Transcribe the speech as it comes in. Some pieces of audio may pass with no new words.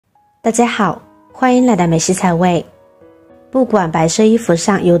大家好，欢迎来到美食彩味。不管白色衣服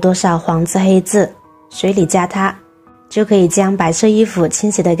上有多少黄字黑字，水里加它，就可以将白色衣服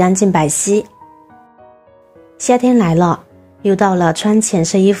清洗得干净白皙。夏天来了，又到了穿浅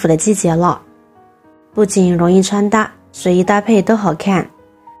色衣服的季节了。不仅容易穿搭，随意搭配都好看，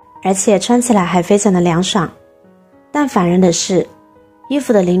而且穿起来还非常的凉爽。但烦人的是，衣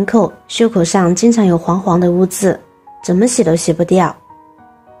服的领口、袖口上经常有黄黄的污渍，怎么洗都洗不掉。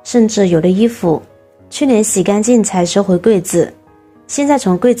甚至有的衣服去年洗干净才收回柜子，现在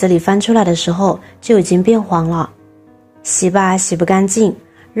从柜子里翻出来的时候就已经变黄了，洗吧洗不干净，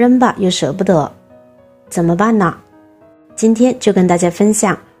扔吧又舍不得，怎么办呢？今天就跟大家分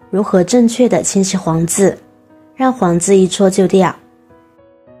享如何正确的清洗黄渍，让黄渍一搓就掉。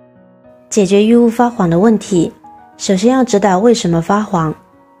解决衣物发黄的问题，首先要知道为什么发黄。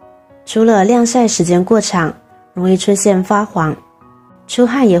除了晾晒时间过长容易出现发黄，出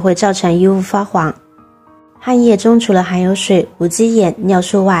汗也会造成衣物发黄。汗液中除了含有水、无机盐、尿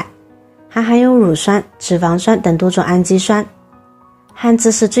素外，还含有乳酸、脂肪酸等多种氨基酸。汗渍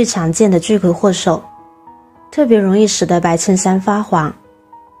是最常见的罪魁祸首，特别容易使得白衬衫发黄。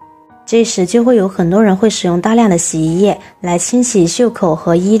这时就会有很多人会使用大量的洗衣液来清洗袖口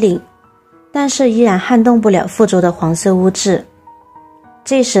和衣领，但是依然撼动不了附着的黄色污渍。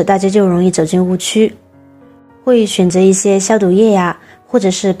这时大家就容易走进误区，会选择一些消毒液呀，或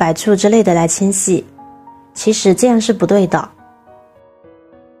者是白醋之类的来清洗，其实这样是不对的。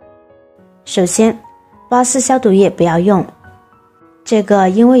首先，巴氏消毒液不要用，这个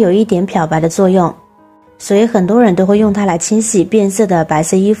因为有一点漂白的作用，所以很多人都会用它来清洗变色的白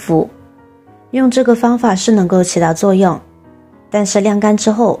色衣服。用这个方法是能够起到作用，但是晾干之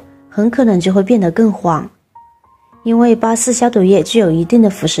后很可能就会变得更黄，因为巴氏消毒液具有一定的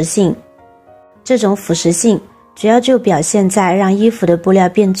腐蚀性，这种腐蚀性主要就表现在让衣服的布料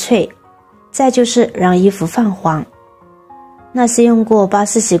变脆，再就是让衣服泛黄。那些用过巴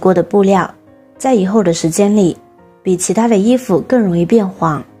氏洗过的布料，在以后的时间里，比其他的衣服更容易变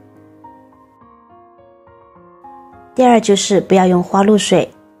黄。第二就是不要用花露水。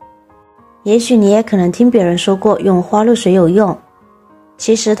也许你也可能听别人说过用花露水有用，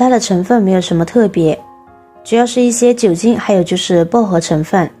其实它的成分没有什么特别，主要是一些酒精，还有就是薄荷成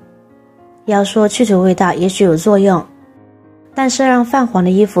分。要说去除味道也许有作用，但是让泛黄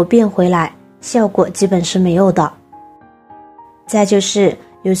的衣服变回来，效果基本是没有的。再就是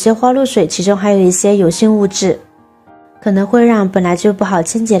有些花露水其中还有一些油性物质，可能会让本来就不好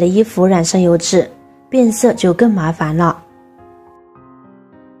清洁的衣服染上油脂，变色就更麻烦了。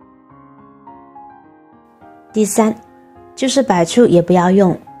第三，就是白醋也不要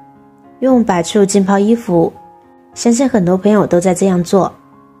用。用白醋浸泡衣服，相信很多朋友都在这样做。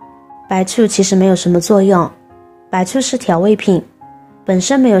白醋其实没有什么作用，白醋是调味品，本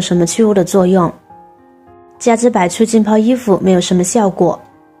身没有什么去污的作用。加之白醋浸泡衣服没有什么效果，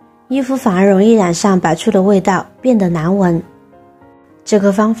衣服反而容易染上白醋的味道，变得难闻。这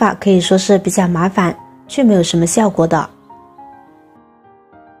个方法可以说是比较麻烦，却没有什么效果的。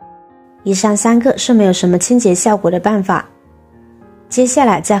以上三个是没有什么清洁效果的办法，接下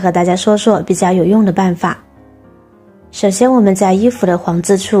来再和大家说说比较有用的办法。首先，我们在衣服的黄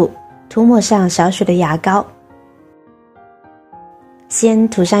渍处涂抹上少许的牙膏，先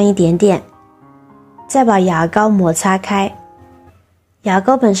涂上一点点，再把牙膏摩擦开。牙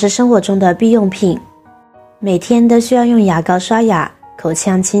膏本是生活中的必用品，每天都需要用牙膏刷牙，口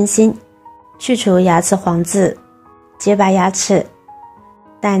腔清新，去除牙齿黄渍，洁白牙齿。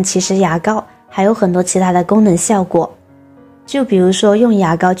但其实牙膏还有很多其他的功能效果，就比如说用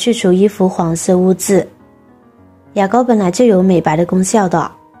牙膏去除衣服黄色污渍。牙膏本来就有美白的功效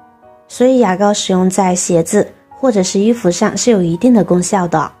的，所以牙膏使用在鞋子或者是衣服上是有一定的功效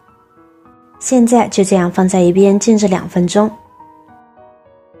的。现在就这样放在一边静置2分钟。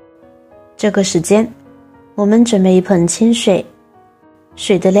这个时间，我们准备一盆清水，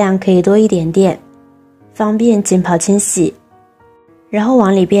水的量可以多一点点，方便浸泡清洗。然后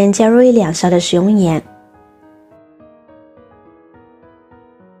往里边加入1-2勺的食用盐。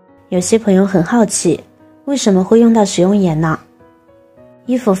有些朋友很好奇，为什么会用到食用盐呢？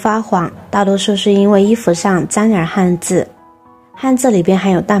衣服发黄大多数是因为衣服上沾染汗渍，汗渍里边含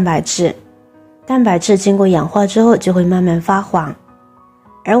有蛋白质，蛋白质经过氧化之后就会慢慢发黄，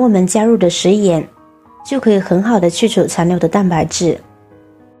而我们加入的食盐就可以很好的去除残留的蛋白质。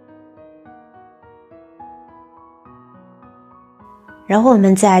然后我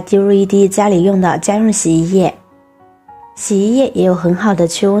们再滴入一滴家里用的家用洗衣液，洗衣液也有很好的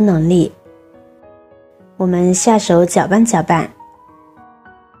去污能力。我们下手搅拌搅拌，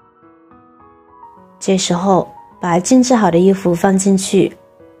这时候把静置好的衣服放进去，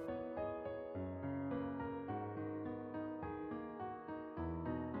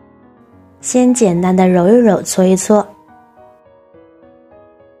先简单的揉一揉，搓一搓，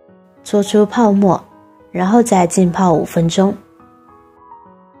搓出泡沫，然后再浸泡5分钟。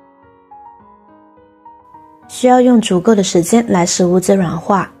需要用足够的时间来使污渍软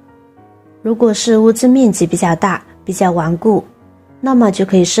化。如果是污渍面积比较大、比较顽固，那么就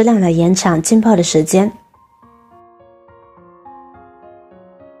可以适量的延长浸泡的时间。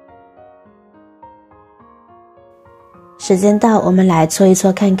时间到，我们来搓一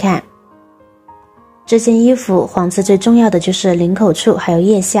搓看看。这件衣服黄渍最重要的就是领口处还有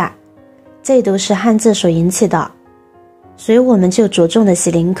腋下，这都是汗渍所引起的，所以我们就着重的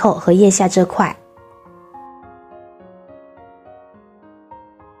洗领口和腋下这块。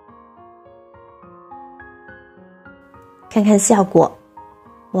看看效果，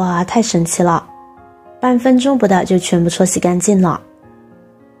哇，太神奇了，半分钟不到就全部搓洗干净了。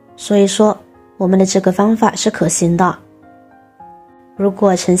所以说，我们的这个方法是可行的。如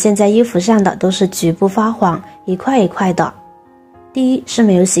果呈现在衣服上的都是局部发黄，一块一块的，第一是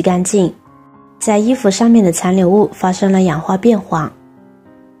没有洗干净，在衣服上面的残留物发生了氧化变黄。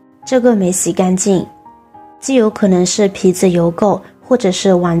这个没洗干净，既有可能是皮子油垢，或者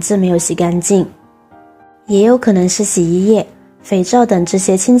是碗渍没有洗干净，也有可能是洗衣液、肥皂等这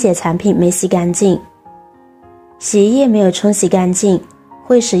些清洁产品没洗干净。洗衣液没有冲洗干净，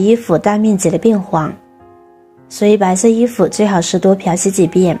会使衣服大面积的变黄。所以白色衣服最好是多漂洗几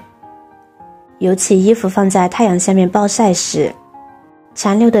遍，尤其衣服放在太阳下面暴晒时，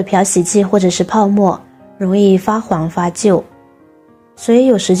残留的漂洗剂或者是泡沫容易发黄发旧，所以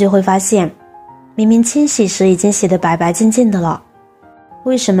有时就会发现，明明清洗时已经洗得白白净净的了，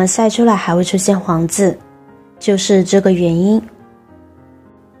为什么晒出来还会出现黄渍？就是这个原因。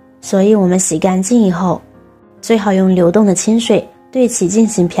所以我们洗干净以后，最好用流动的清水对其进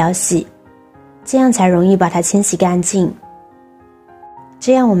行漂洗，这样才容易把它清洗干净。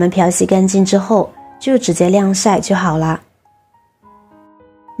这样我们漂洗干净之后，就直接晾晒就好了。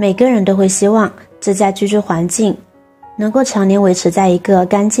每个人都会希望自家居住环境能够常年维持在一个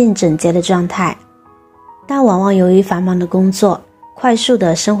干净整洁的状态，但往往由于繁忙的工作、快速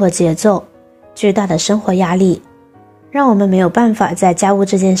的生活节奏、巨大的生活压力，让我们没有办法在家务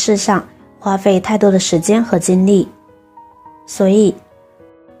这件事上花费太多的时间和精力。所以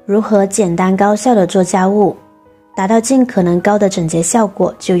如何简单高效地做家务，达到尽可能高的整洁效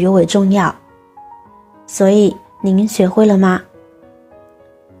果就尤为重要。所以您学会了吗？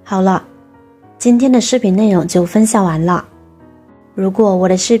好了，今天的视频内容就分享完了。如果我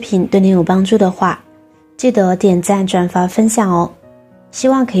的视频对您有帮助的话，记得点赞、转发、分享哦，希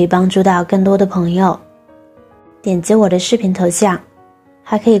望可以帮助到更多的朋友。点击我的视频头像，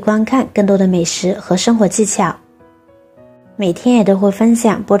还可以观看更多的美食和生活技巧。每天也都会分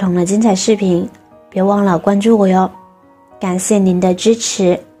享不同的精彩视频，别忘了关注我哟。感谢您的支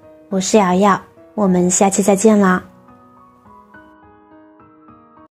持，我是瑶瑶，我们下期再见啦。